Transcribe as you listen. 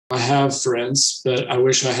I have friends, but I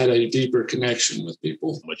wish I had a deeper connection with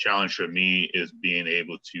people. A challenge for me is being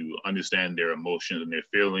able to understand their emotions and their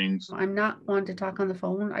feelings. I'm not one to talk on the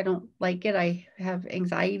phone. I don't like it. I have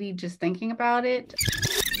anxiety just thinking about it.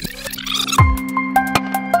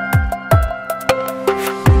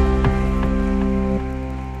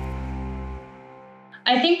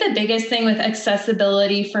 I think the biggest thing with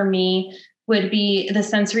accessibility for me would be the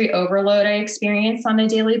sensory overload I experience on a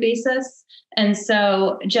daily basis. And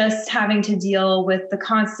so just having to deal with the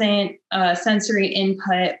constant sensory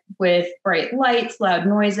input with bright lights, loud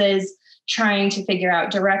noises, trying to figure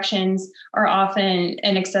out directions are often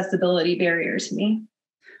an accessibility barrier to me.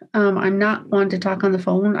 I'm not one to talk on the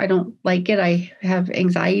phone. I don't like it. I have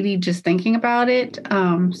anxiety just thinking about it.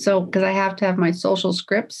 Because I have to have my social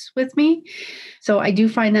scripts with me. So I do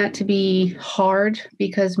find that to be hard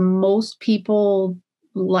because most people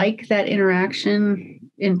like that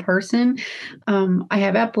interaction in person. I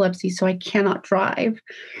have epilepsy, so I cannot drive.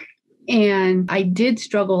 And I did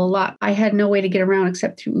struggle a lot. I had no way to get around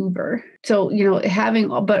except through Uber. So,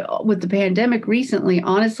 but with the pandemic recently,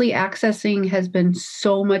 honestly, accessing has been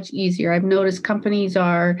so much easier. I've noticed companies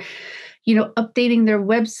are, updating their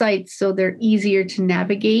websites so they're easier to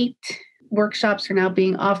navigate. Workshops are now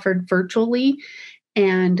being offered virtually.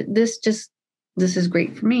 And this is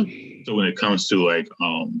great for me. So when it comes to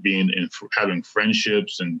having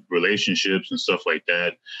friendships and relationships and stuff like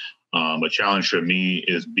that, a challenge for me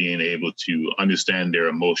is being able to understand their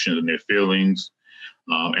emotions and their feelings,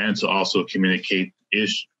 and to also communicate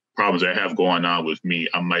problems I have going on with me.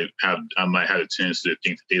 I might have a tendency to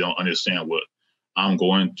think that they don't understand what I'm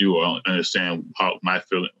going through or understand how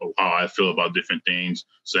I feel about different things.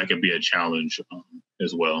 So that can be a challenge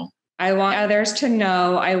as well. I want others to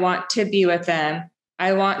know I want to be with them.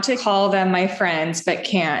 I want to call them my friends, but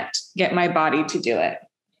can't get my body to do it.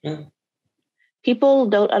 Yeah. People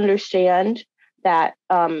don't understand that,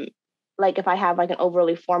 if I have an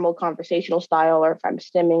overly formal conversational style, or if I'm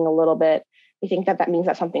stimming a little bit, they think that means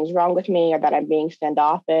that something's wrong with me, or that I'm being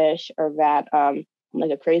standoffish, or that I'm like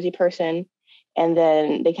a crazy person. And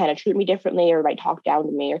then they kind of treat me differently or might talk down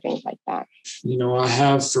to me or things like that. I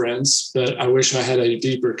have friends, but I wish I had a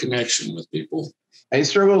deeper connection with people. I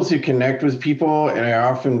struggle to connect with people, and I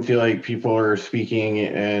often feel like people are speaking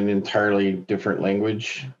an entirely different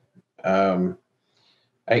language.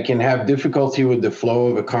 I can have difficulty with the flow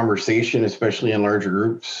of a conversation, especially in larger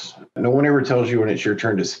groups. No one ever tells you when it's your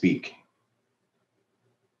turn to speak.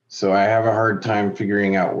 So I have a hard time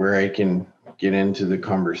figuring out where I can get into the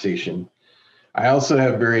conversation. I also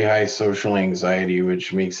have very high social anxiety,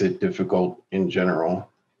 which makes it difficult in general.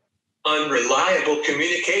 Unreliable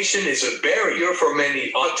communication is a barrier for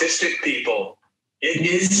many autistic people. It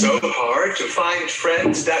is so hard to find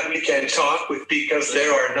friends that we can talk with because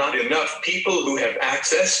there are not enough people who have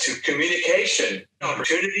access to communication.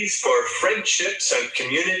 Opportunities for friendships and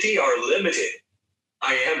community are limited.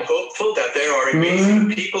 I am hopeful that there are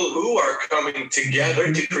amazing people who are coming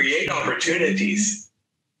together to create opportunities.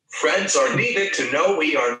 Friends are needed to know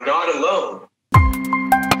we are not alone.